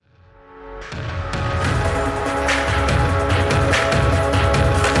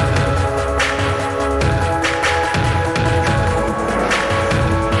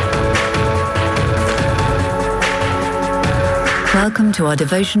Welcome to our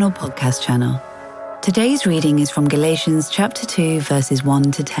devotional podcast channel. Today's reading is from Galatians chapter 2, verses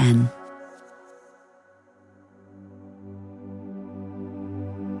 1 to 10.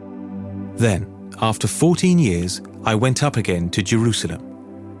 Then, after 14 years, I went up again to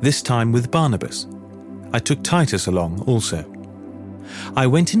Jerusalem, this time with Barnabas. I took Titus along also. I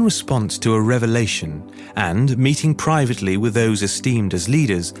went in response to a revelation, and, meeting privately with those esteemed as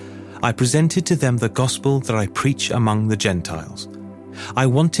leaders, I presented to them the gospel that I preach among the Gentiles. I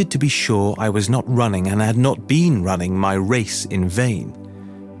wanted to be sure I was not running and had not been running my race in vain.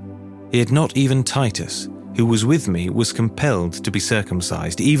 Yet not even Titus, who was with me, was compelled to be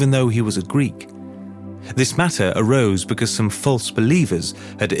circumcised, even though he was a Greek. This matter arose because some false believers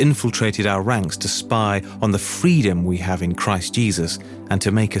had infiltrated our ranks to spy on the freedom we have in Christ Jesus and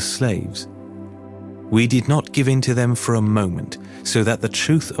to make us slaves. We did not give in to them for a moment, so that the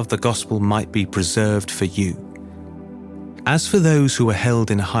truth of the gospel might be preserved for you. As for those who were held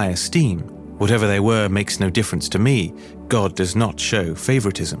in high esteem, whatever they were makes no difference to me. God does not show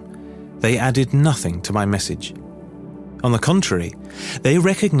favoritism. They added nothing to my message. On the contrary, they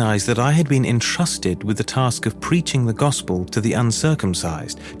recognized that I had been entrusted with the task of preaching the gospel to the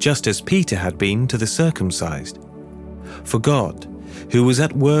uncircumcised, just as Peter had been to the circumcised. For God, who was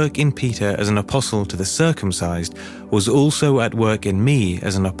at work in Peter as an apostle to the circumcised, was also at work in me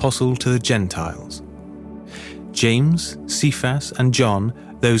as an apostle to the Gentiles. James, Cephas, and John,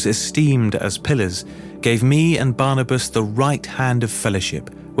 those esteemed as pillars, gave me and Barnabas the right hand of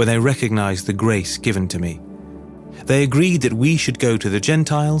fellowship when they recognized the grace given to me. They agreed that we should go to the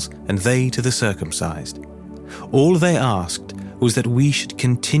Gentiles and they to the circumcised. All they asked was that we should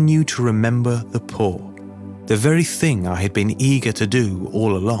continue to remember the poor, the very thing I had been eager to do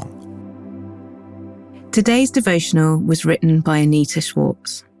all along. Today's devotional was written by Anita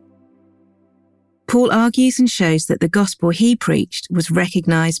Schwartz. Paul argues and shows that the gospel he preached was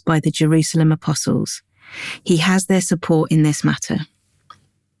recognized by the Jerusalem apostles. He has their support in this matter.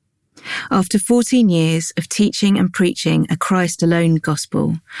 After 14 years of teaching and preaching a Christ-alone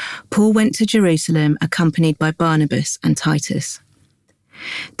gospel, Paul went to Jerusalem accompanied by Barnabas and Titus.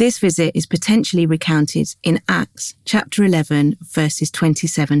 This visit is potentially recounted in Acts chapter 11, verses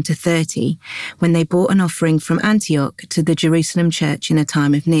 27 to 30, when they brought an offering from Antioch to the Jerusalem church in a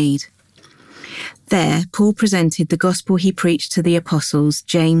time of need. There, Paul presented the gospel he preached to the apostles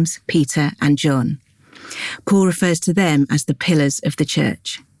James, Peter, and John. Paul refers to them as the pillars of the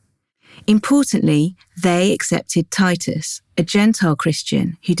church. Importantly, they accepted Titus, a Gentile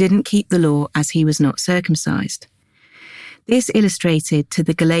Christian who didn't keep the law as he was not circumcised. This illustrated to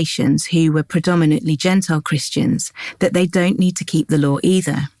the Galatians, who were predominantly Gentile Christians, that they don't need to keep the law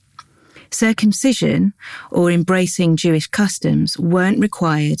either. Circumcision, or embracing Jewish customs, weren't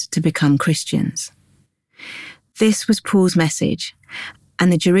required to become Christians. This was Paul's message,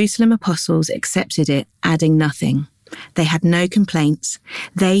 and the Jerusalem apostles accepted it, adding nothing. They had no complaints.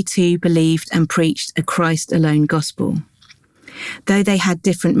 They too believed and preached a Christ-alone gospel. Though they had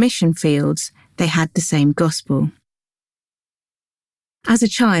different mission fields, they had the same gospel. As a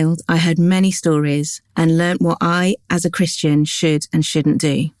child, I heard many stories and learnt what I, as a Christian, should and shouldn't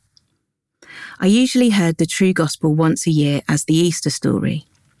do. I usually heard the true gospel once a year as the Easter story.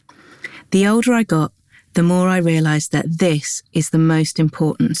 The older I got, the more I realised that this is the most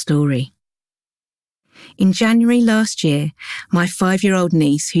important story. In January last year, my 5-year-old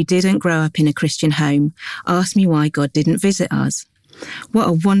niece, who didn't grow up in a Christian home, asked me why God didn't visit us. What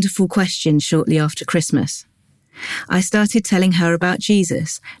a wonderful question shortly after Christmas. I started telling her about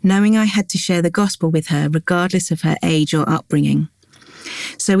Jesus, knowing I had to share the gospel with her regardless of her age or upbringing.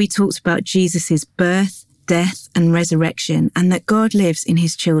 So we talked about Jesus' birth, death, and resurrection, and that God lives in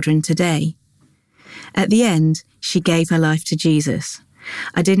his children today. At the end, she gave her life to Jesus.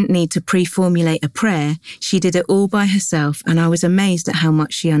 I didn't need to pre-formulate a prayer. She did it all by herself, and I was amazed at how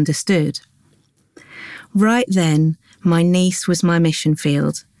much she understood. Right then, my niece was my mission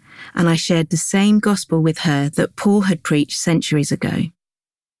field, and I shared the same gospel with her that Paul had preached centuries ago.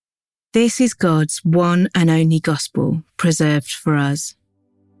 This is God's one and only gospel, preserved for us.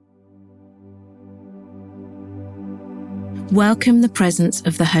 Welcome the presence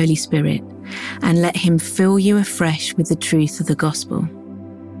of the Holy Spirit, and let him fill you afresh with the truth of the gospel.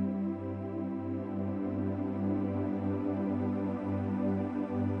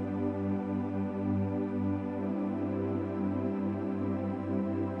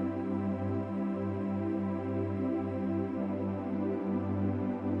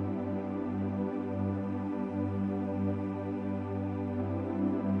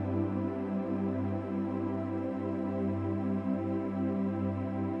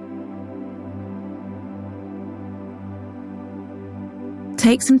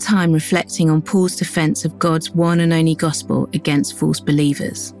 Take some time reflecting on Paul's defense of God's one and only gospel against false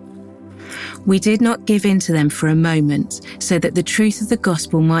believers. We did not give in to them for a moment, so that the truth of the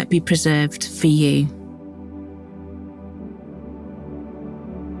gospel might be preserved for you.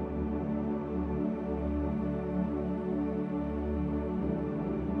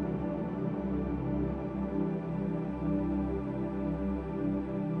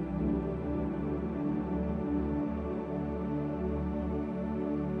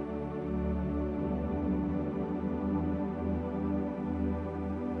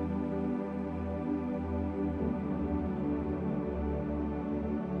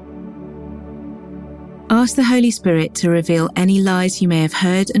 Ask the Holy Spirit to reveal any lies you may have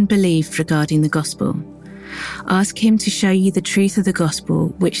heard and believed regarding the gospel. Ask Him to show you the truth of the gospel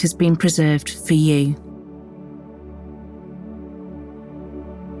which has been preserved for you.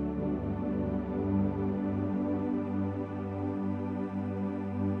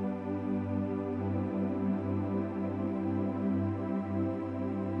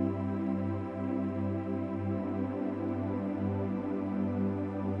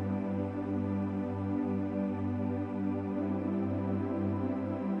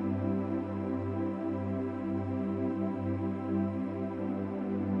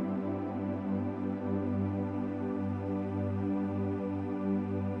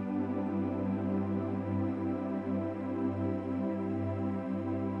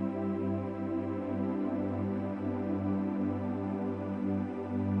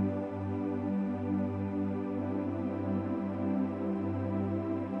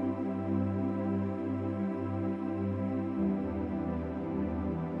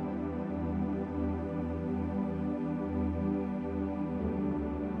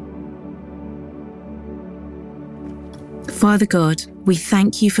 Father God, we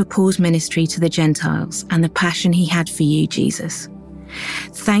thank you for Paul's ministry to the Gentiles and the passion he had for you, Jesus.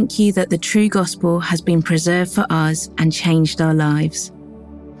 Thank you that the true gospel has been preserved for us and changed our lives.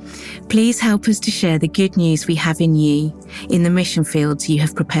 Please help us to share the good news we have in you in the mission fields you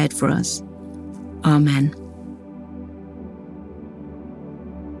have prepared for us. Amen.